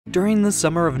During the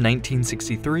summer of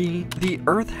 1963, the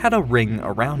Earth had a ring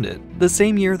around it. The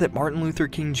same year that Martin Luther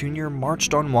King Jr.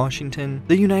 marched on Washington,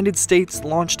 the United States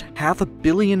launched 500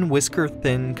 million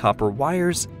whisker-thin copper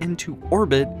wires into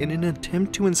orbit in an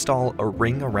attempt to install a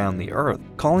ring around the Earth,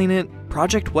 calling it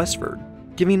Project Westward,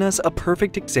 giving us a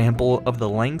perfect example of the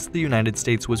lengths the United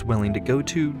States was willing to go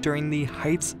to during the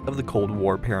heights of the Cold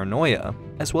War paranoia,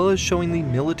 as well as showing the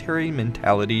military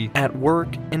mentality at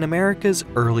work in America's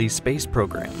early space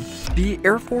program. The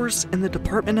Air Force and the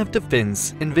Department of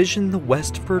Defense envisioned the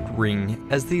Westward Ring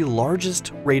as the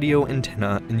largest radio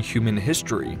antenna in human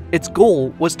history. Its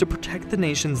goal was to protect the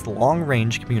nation's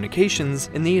long-range communications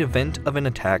in the event of an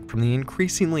attack from the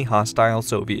increasingly hostile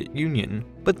Soviet Union.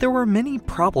 But there were many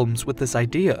problems with this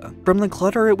idea, from the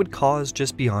clutter it would cause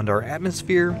just beyond our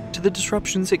atmosphere, to the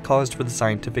disruptions it caused for the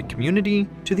scientific community,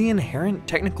 to the inherent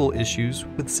technical issues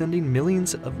with sending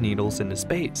millions of needles into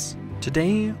space.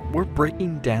 Today, we're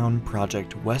breaking down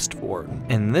Project Westward,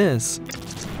 and this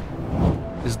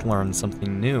is Learn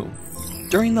Something New.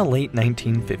 During the late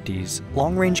 1950s,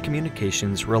 long-range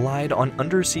communications relied on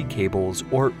undersea cables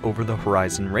or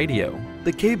over-the-horizon radio.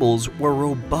 The cables were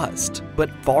robust, but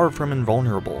far from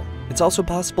invulnerable. It's also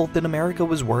possible that America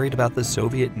was worried about the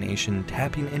Soviet nation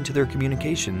tapping into their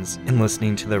communications and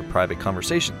listening to their private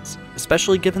conversations,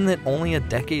 especially given that only a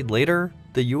decade later,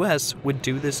 the US would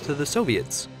do this to the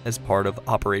Soviets as part of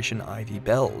Operation Ivy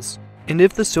Bells. And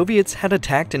if the Soviets had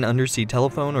attacked an undersea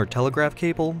telephone or telegraph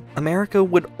cable, America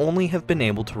would only have been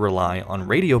able to rely on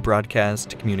radio broadcasts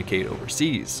to communicate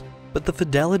overseas. But the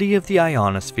fidelity of the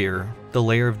ionosphere, the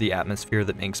layer of the atmosphere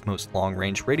that makes most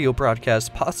long-range radio broadcasts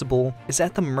possible, is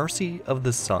at the mercy of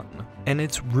the sun, and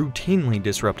it's routinely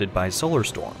disrupted by solar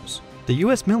storms. The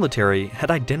US military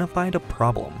had identified a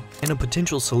problem, and a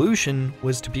potential solution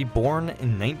was to be born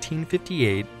in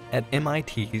 1958 at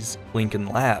MIT's Lincoln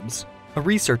Labs, a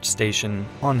research station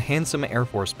on Handsome Air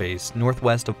Force Base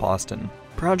northwest of Boston.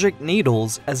 Project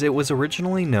Needles, as it was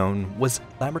originally known, was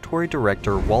Laboratory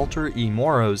Director Walter E.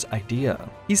 Morrow's idea.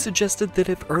 He suggested that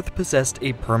if Earth possessed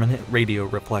a permanent radio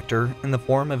reflector in the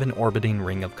form of an orbiting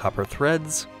ring of copper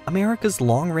threads, America's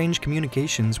long-range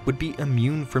communications would be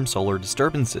immune from solar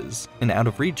disturbances and out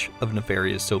of reach of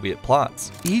nefarious Soviet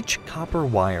plots. Each copper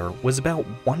wire was about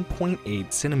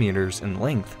 1.8 centimeters in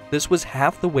length. This was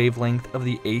half the wavelength of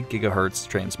the 8 GHz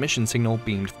transmission signal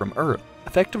beamed from Earth,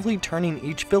 effectively turning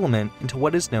each filament into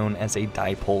what is known as a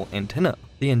dipole antenna.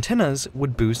 The antennas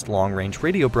would boost long-range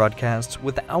radio broadcasts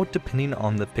without depending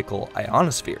on the fickle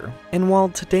ionosphere. And while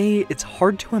today it's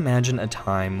hard to imagine a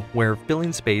time where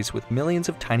filling space with millions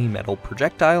of tiny metal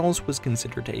projectiles was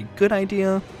considered a good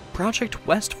idea, Project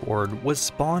Westward was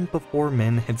spawned before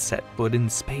men had set foot in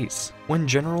space, when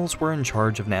generals were in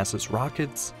charge of NASA's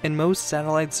rockets, and most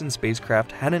satellites and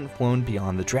spacecraft hadn't flown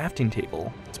beyond the drafting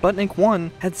table. Sputnik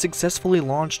 1 had successfully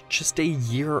launched just a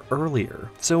year earlier,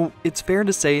 so it's fair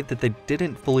to say that they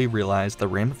didn't fully realize the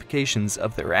ramifications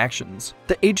of their actions.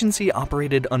 The agency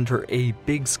operated under a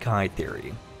big sky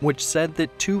theory, which said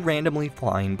that two randomly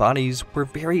flying bodies were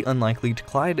very unlikely to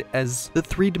collide as the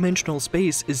three-dimensional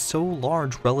space is so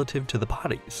large relative to the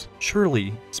bodies.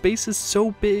 Surely, space is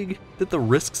so big that the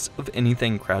risks of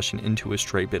anything crashing into a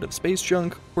stray bit of space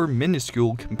junk were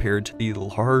minuscule compared to the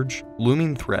large,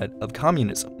 looming threat of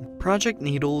communism. Project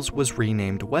Needles was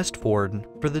renamed Westward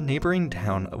for the neighboring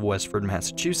town of Westford,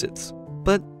 Massachusetts.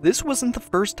 But this wasn't the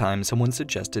first time someone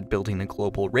suggested building a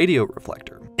global radio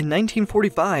reflector. In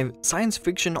 1945, science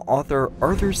fiction author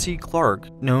Arthur C. Clarke,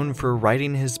 known for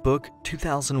writing his book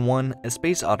 2001: A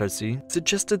Space Odyssey,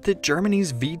 suggested that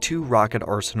Germany's V-2 rocket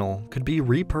arsenal could be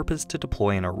repurposed to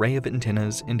deploy an array of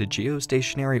antennas into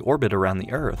geostationary orbit around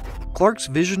the Earth. Clarke's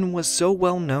vision was so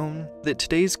well known that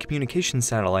today's communication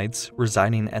satellites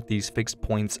residing at these fixed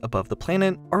points above the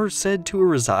planet are said to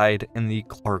reside in the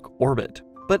Clarke orbit.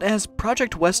 But as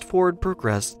Project Westward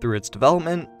progressed through its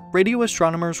development, radio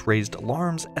astronomers raised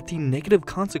alarms at the negative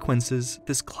consequences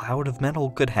this cloud of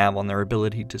metal could have on their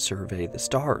ability to survey the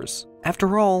stars.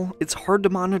 After all, it's hard to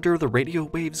monitor the radio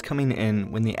waves coming in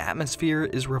when the atmosphere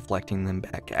is reflecting them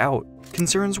back out.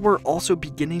 Concerns were also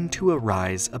beginning to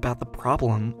arise about the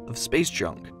problem of space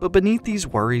junk, but beneath these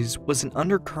worries was an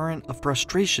undercurrent of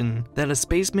frustration that a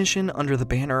space mission under the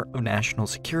banner of national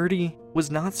security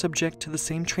was not subject to the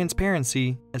same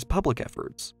transparency as public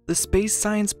efforts. The Space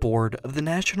Science Board of the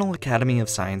National Academy of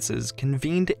Sciences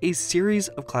convened a series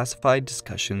of classified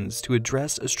discussions to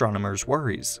address astronomers'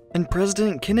 worries, and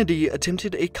President Kennedy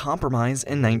attempted a compromise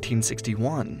in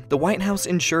 1961. The White House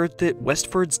ensured that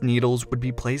Westford's needles would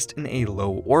be placed in a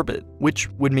low orbit, which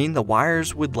would mean the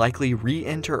wires would likely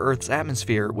re-enter Earth's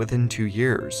atmosphere within 2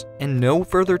 years, and no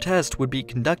further test would be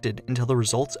conducted until the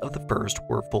results of the first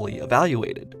were fully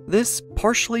evaluated. This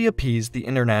partially appeased the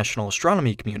international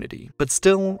astronomy community, but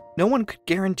still, no one could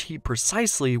guarantee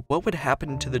precisely what would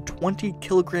happen to the 20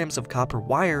 kilograms of copper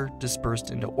wire dispersed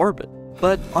into orbit.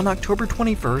 But on October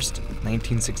 21st,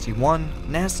 1961,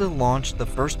 NASA launched the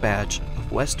first batch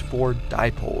of Westford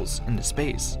dipoles into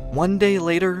space. 1 day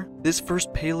later, this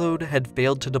first payload had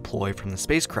failed to deploy from the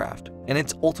spacecraft, and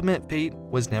its ultimate fate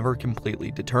was never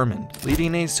completely determined,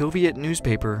 leading a Soviet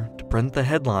newspaper to print the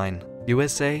headline,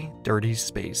 "USA Dirty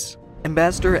Space."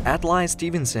 Ambassador Adlai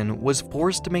Stevenson was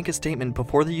forced to make a statement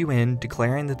before the UN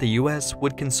declaring that the US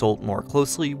would consult more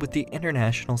closely with the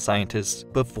international scientists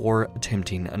before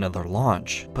attempting another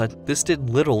launch, but this did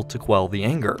little to quell the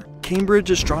anger. Cambridge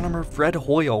astronomer Fred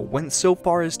Hoyle went so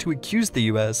far as to accuse the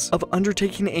US of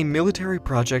undertaking a military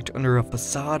project under a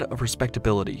facade of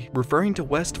respectability, referring to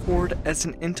Westford as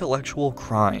an intellectual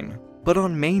crime. But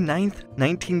on May 9,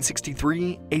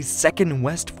 1963, a second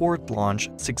Westford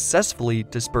launch successfully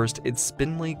dispersed its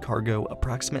spindly cargo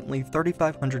approximately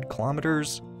 3,500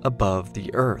 kilometers above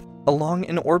the Earth, along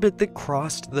an orbit that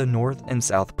crossed the North and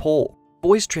South Pole.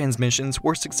 Voice transmissions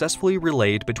were successfully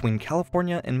relayed between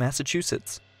California and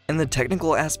Massachusetts, and the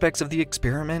technical aspects of the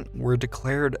experiment were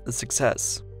declared a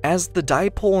success. As the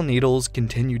dipole needles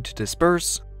continued to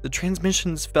disperse, the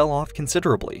transmissions fell off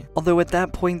considerably, although at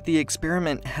that point the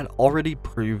experiment had already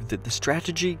proved that the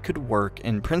strategy could work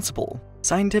in principle.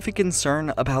 Scientific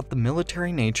concern about the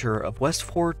military nature of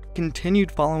Westford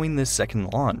continued following this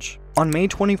second launch. On May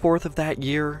 24th of that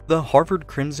year, the Harvard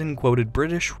Crimson quoted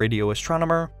British radio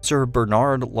astronomer Sir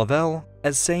Bernard Lovell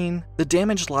as saying, "The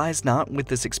damage lies not with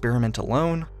this experiment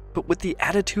alone, but with the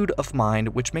attitude of mind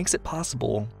which makes it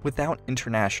possible without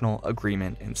international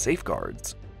agreement and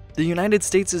safeguards." The United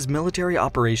States' military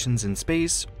operations in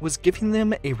space was giving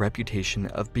them a reputation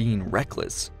of being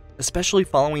reckless, especially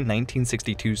following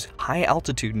 1962's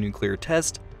high-altitude nuclear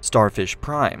test, Starfish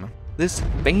Prime. This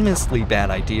famously bad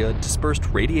idea dispersed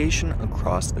radiation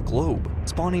across the globe,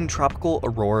 spawning tropical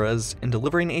auroras and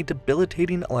delivering a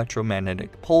debilitating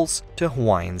electromagnetic pulse to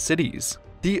Hawaiian cities.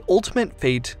 The ultimate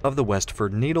fate of the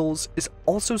Westford needles is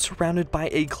also surrounded by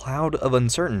a cloud of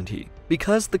uncertainty.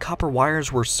 Because the copper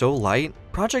wires were so light,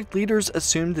 project leaders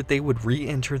assumed that they would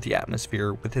re-enter the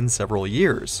atmosphere within several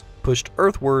years, pushed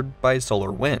earthward by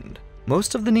solar wind.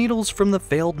 Most of the needles from the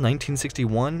failed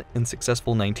 1961 and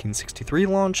successful 1963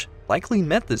 launch likely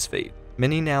met this fate.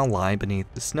 Many now lie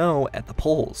beneath the snow at the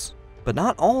poles. But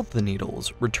not all of the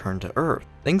needles returned to Earth.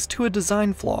 Thanks to a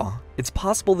design flaw, it's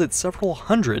possible that several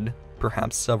hundred,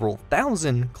 perhaps several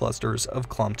thousand clusters of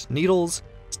clumped needles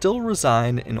still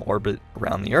reside in orbit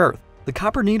around the Earth. The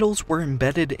copper needles were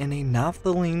embedded in a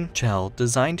naphthalene shell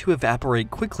designed to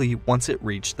evaporate quickly once it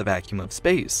reached the vacuum of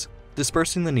space,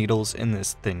 dispersing the needles in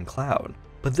this thin cloud.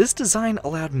 But this design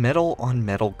allowed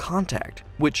metal-on-metal contact,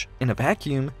 which, in a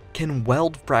vacuum, can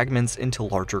weld fragments into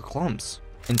larger clumps.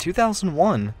 In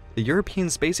 2001, the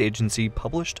European Space Agency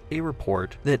published a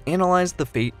report that analyzed the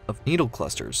fate of needle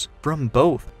clusters from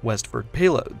both Westford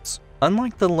payloads.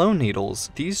 Unlike the lone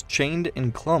needles, these chained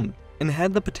and clumped and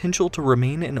had the potential to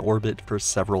remain in orbit for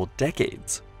several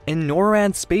decades. And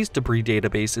NORAD space debris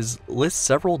databases list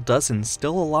several dozen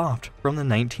still aloft from the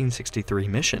 1963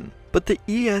 mission. But the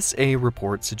ESA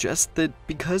report suggests that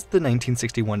because the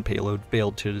 1961 payload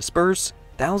failed to disperse,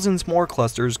 thousands more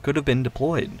clusters could have been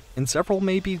deployed, and several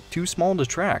may be too small to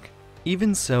track.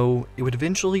 Even so, it would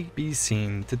eventually be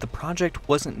seen that the project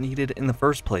wasn't needed in the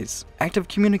first place. Active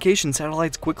communication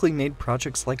satellites quickly made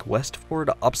projects like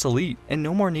Westford obsolete, and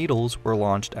no more needles were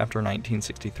launched after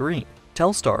 1963.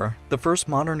 Telstar, the first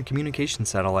modern communication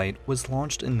satellite, was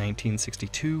launched in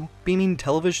 1962, beaming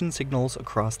television signals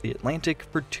across the Atlantic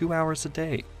for 2 hours a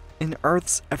day. In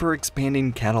Earth's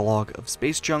ever-expanding catalog of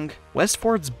space junk,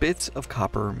 Westford's bits of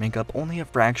copper make up only a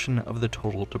fraction of the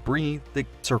total debris that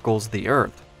circles the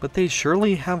Earth, but they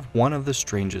surely have one of the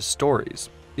strangest stories.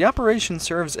 The operation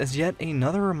serves as yet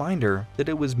another reminder that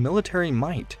it was military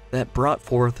might that brought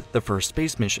forth the first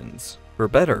space missions, for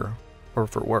better or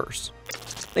for worse.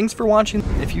 Thanks for watching.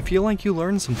 If you feel like you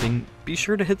learned something, be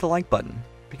sure to hit the like button,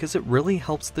 because it really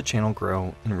helps the channel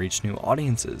grow and reach new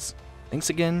audiences. Thanks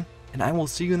again, and I will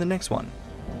see you in the next one.